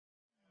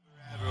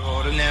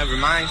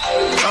never mind.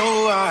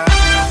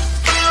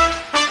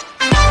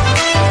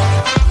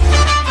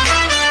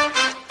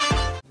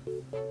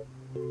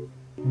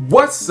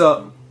 What's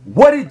up?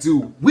 What it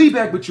do? We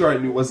back with you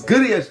already knew. What's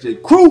good,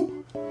 SJ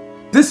crew?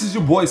 This is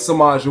your boy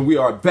Samaj, and we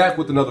are back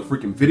with another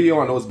freaking video.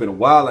 I know it's been a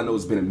while, I know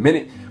it's been a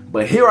minute,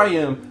 but here I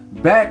am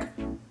back,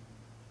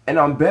 and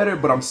I'm better,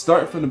 but I'm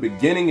starting from the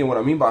beginning. And what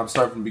I mean by I'm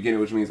starting from the beginning,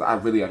 which means I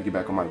really gotta get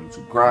back on my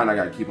YouTube grind. I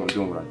gotta keep on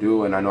doing what I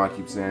do, and I know I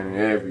keep saying in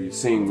every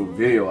single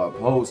video I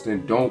post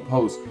and don't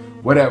post,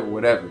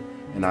 whatever.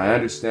 And I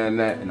understand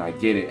that, and I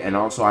get it. And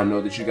also, I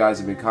know that you guys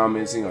have been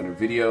commenting on the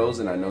videos,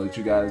 and I know that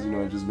you guys,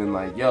 have just been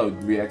like, yo,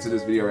 react to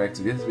this video, react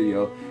to this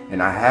video,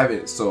 and I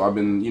haven't. So I've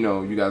been,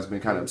 you guys have been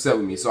kind of upset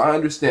with me. So I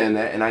understand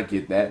that, and I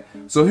get that.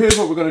 So here's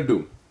what we're gonna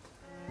do.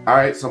 All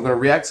right, so I'm gonna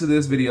react to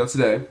this video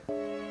today.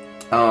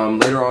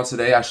 Later on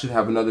today, I should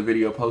have another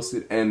video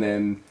posted, and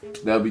then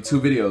there'll be 2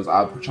 videos.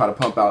 I'll try to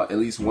pump out at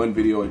least 1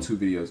 video or 2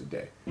 videos a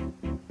day.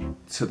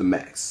 To the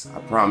max, I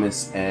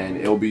promise. And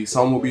it'll be,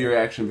 some will be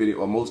reaction video,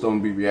 or most of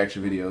them will be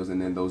reaction videos,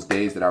 and then those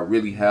days that I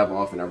really have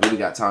off and I really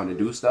got time to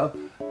do stuff,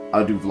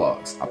 I'll do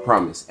vlogs, I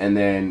promise. And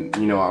then,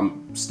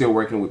 I'm still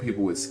working with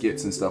people with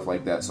skits and stuff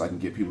like that, so I can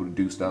get people to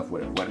do stuff,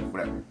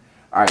 whatever.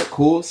 Alright,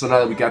 cool. So now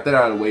that we got that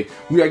out of the way,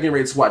 we are getting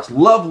ready to watch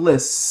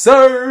Loveless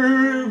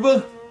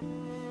Serve.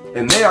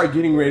 And they are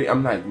getting ready,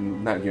 I'm not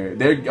getting ready,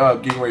 they're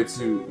getting ready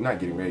to, not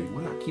getting ready,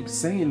 what do I keep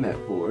saying that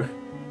for?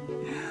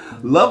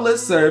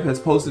 Loveless Serve has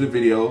posted a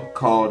video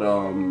called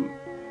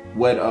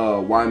what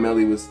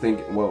Melly was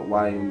thinking, what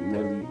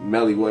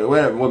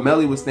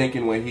Melly was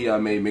thinking when he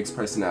made mixed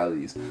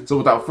personalities. So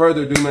without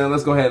further ado, man,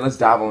 let's go ahead and let's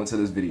dive on into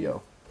this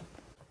video.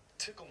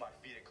 Tickle my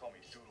feet and call me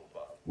Doodle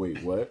Bob.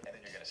 Wait, what? And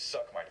then you're gonna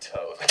suck my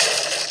toes.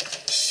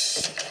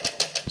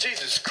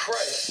 Jesus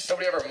Christ,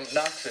 nobody ever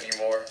knocks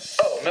anymore.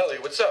 Oh, Melly,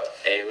 what's up?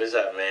 Hey, what's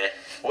up, man?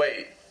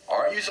 Wait,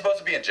 aren't you supposed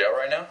to be in jail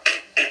right now?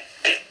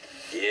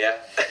 Yeah.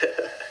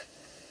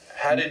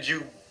 How did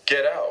you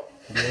get out?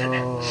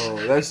 No,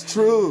 that's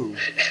true.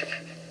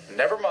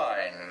 Never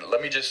mind.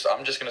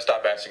 I'm just gonna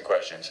stop asking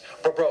questions.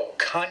 But bro,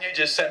 Kanye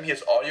just sent me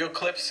his audio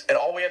clips, and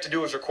all we have to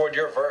do is record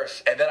your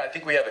verse, and then I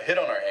think we have a hit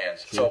on our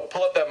hands. So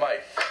pull up that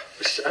mic.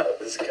 Shut up,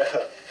 let's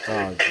go.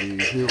 Oh,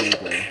 geez, here we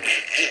go.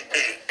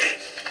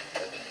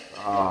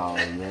 Oh,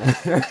 man.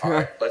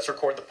 Alright, let's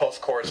record the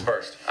post-chorus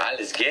first. Alright,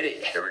 let's get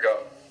it. Here we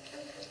go.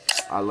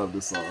 I love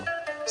this song.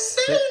 That's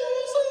true.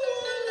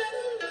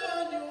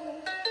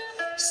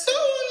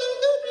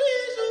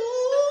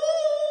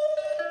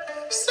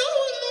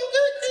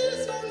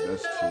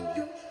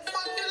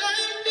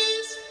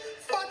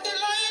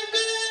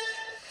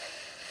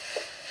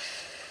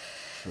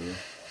 True.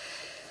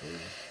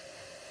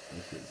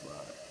 That shit's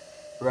loud.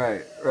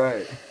 Right.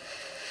 Okay.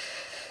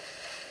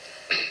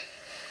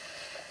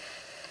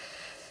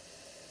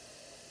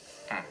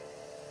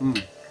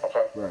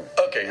 Right.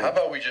 Okay, how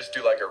about we just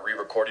do like a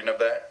re-recording of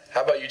that?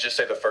 How about you just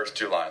say the first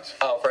 2 lines?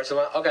 Oh, first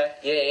one? Okay.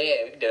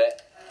 Yeah, we can do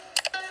that.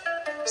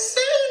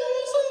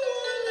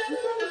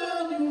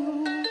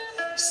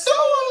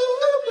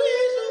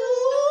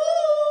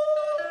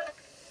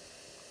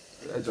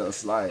 That just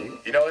slide.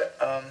 You know what?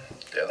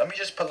 Yeah, let me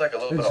just put like a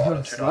little bit of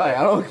auto-tune on I it.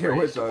 don't care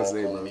what y'all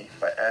say, bro.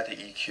 If I add the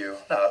EQ.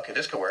 No, okay,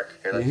 this could work.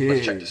 Here,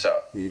 let's check this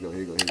out. Here you go.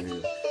 Yo,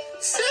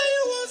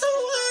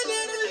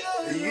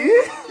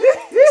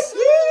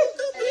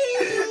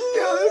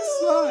 it's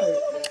slide.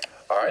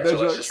 Alright, so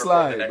let's just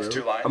record the next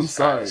 2 lines. I'm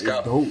sorry, let's it's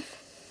go. dope.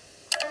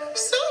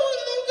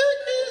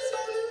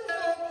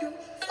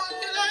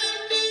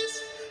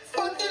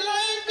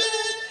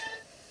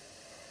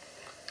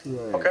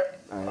 Right. Okay.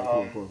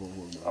 Cool.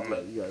 I'm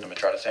gonna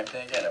try the same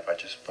thing again. If I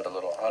just put a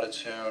little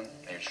auto-tune,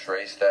 you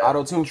trace that.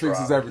 Auto-tune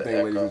fixes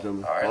everything, ladies and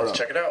gentlemen. Alright, let's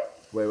check it out.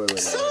 Wait.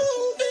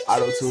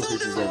 Auto-tune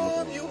fixes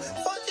everything.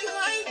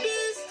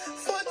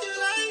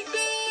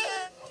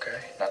 Okay,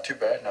 not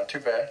too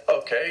bad.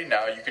 Okay,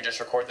 now you can just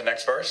record the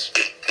next verse.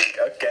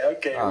 Okay,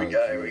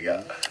 here we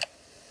go.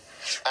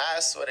 I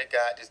swear to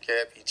God, this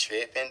girl be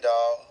trippin',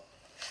 dawg.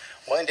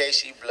 One day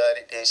she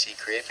blooded, then she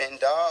crippin',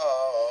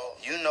 dawg.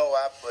 You know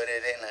I put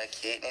it in her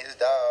kidneys,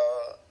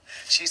 dawg.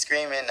 She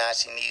screaming now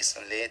she needs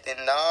some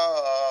lithin',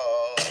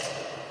 dawg.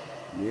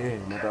 Yeah,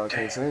 my dog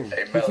can't sing.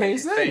 Hey, He Melly, can't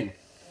sing.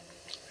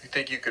 You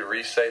think you could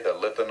re-say the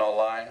lithanol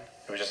line?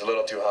 It was just a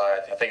little too high.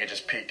 I think it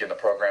just peaked in the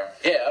program.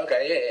 Yeah,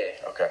 okay,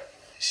 yeah. Okay.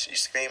 She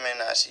screaming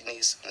now she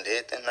needs some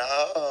lithin',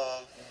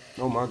 dawg.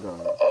 Oh my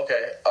God.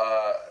 Okay,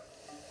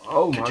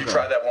 Oh my God. could you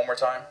try that one more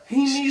time?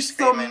 He needs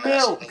some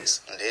milk. She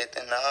needs some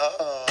lithin',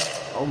 dawg.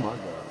 Oh my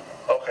God.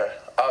 Okay.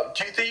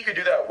 Do you think you could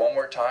do that one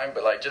more time,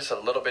 but like just a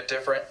little bit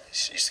different?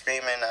 She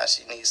screaming now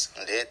she needs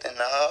some lithin',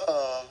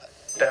 dawg.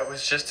 That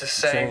was just the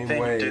same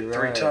thing way, you did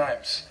 3 right.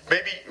 times.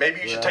 Maybe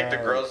you should take the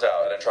girls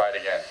out and try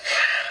it again.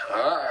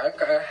 Alright,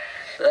 okay.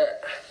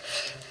 Shit.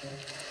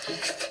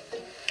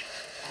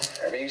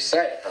 Whatever you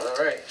say.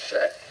 Alright,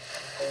 shit.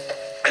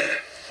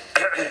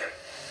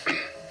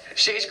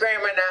 She's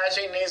screaming now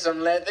she needs some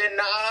lithin'.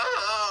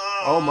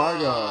 Oh my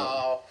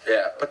God.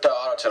 Yeah, put the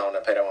auto-tune on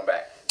and play that one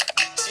back.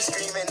 She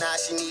screaming now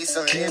she needs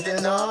some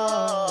lithin'.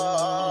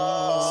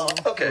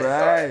 Okay,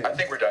 Right. I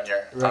think we're done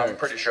here. Right. I'm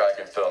pretty sure I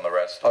can fill in the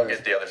rest. I'll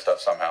get the other stuff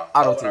somehow.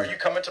 I don't and think- are you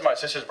coming to my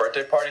sister's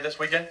birthday party this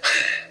weekend?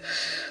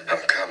 I'm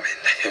coming.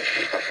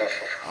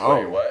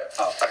 Wait, what?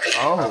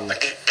 Oh.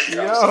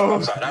 Yo.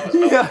 I'm sorry, that was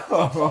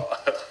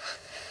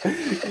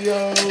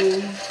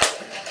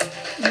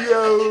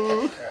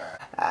Yo.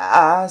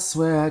 I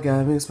swear I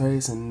got mixed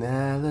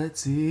personalities.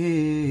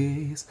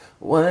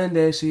 One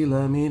day she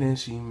love me, then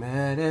she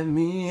mad at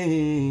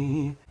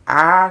me.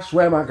 I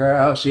swear my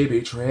girl, she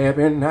be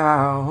tripping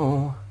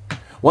now.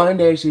 One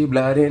day she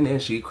blooding, then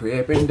she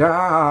crippin'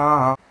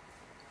 down.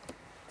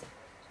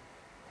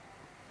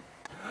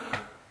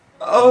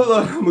 Oh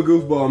look, I'm a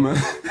goofball, man.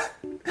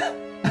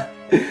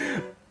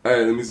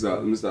 Hey, let me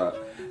stop.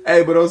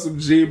 Hey, but on some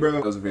G, bro.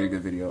 That was a very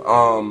good video.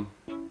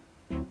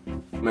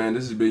 Man,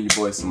 this has been your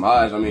boy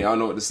Samaj. I mean, I don't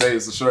know what to say.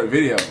 It's a short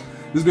video.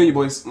 This has been your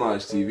boy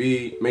Samaj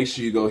TV. Make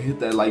sure you go hit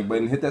that like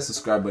button, hit that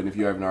subscribe button if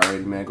you haven't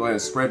already, man. Go ahead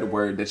and spread the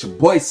word that your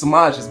boy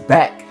Samaj is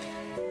back.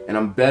 And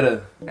I'm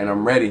better and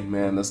I'm ready,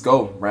 man. Let's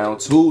go. Round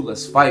 2.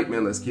 Let's fight,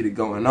 man. Let's get it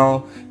going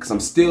on. Because I'm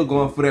still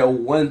going for that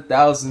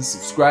 1,000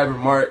 subscriber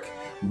mark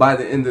by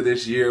the end of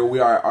this year. We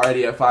are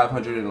already at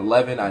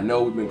 511. I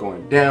know we've been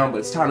going down, but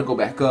it's time to go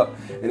back up.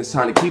 And it's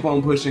time to keep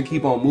on pushing,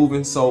 keep on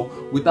moving. So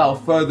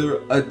without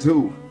further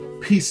ado,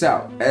 peace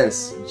out,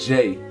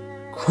 SJ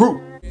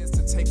Crew.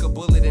 To take a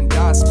bullet and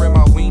die, spread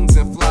my wings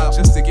and fly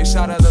just to get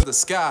shot out of the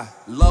sky.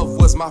 Love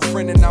was my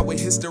friend and now with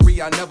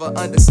history I never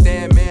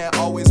understand, man,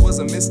 always was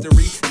a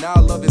mystery. Now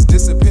love is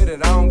disappeared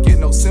and I don't get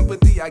no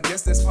sympathy. I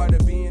guess that's part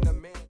of being a man.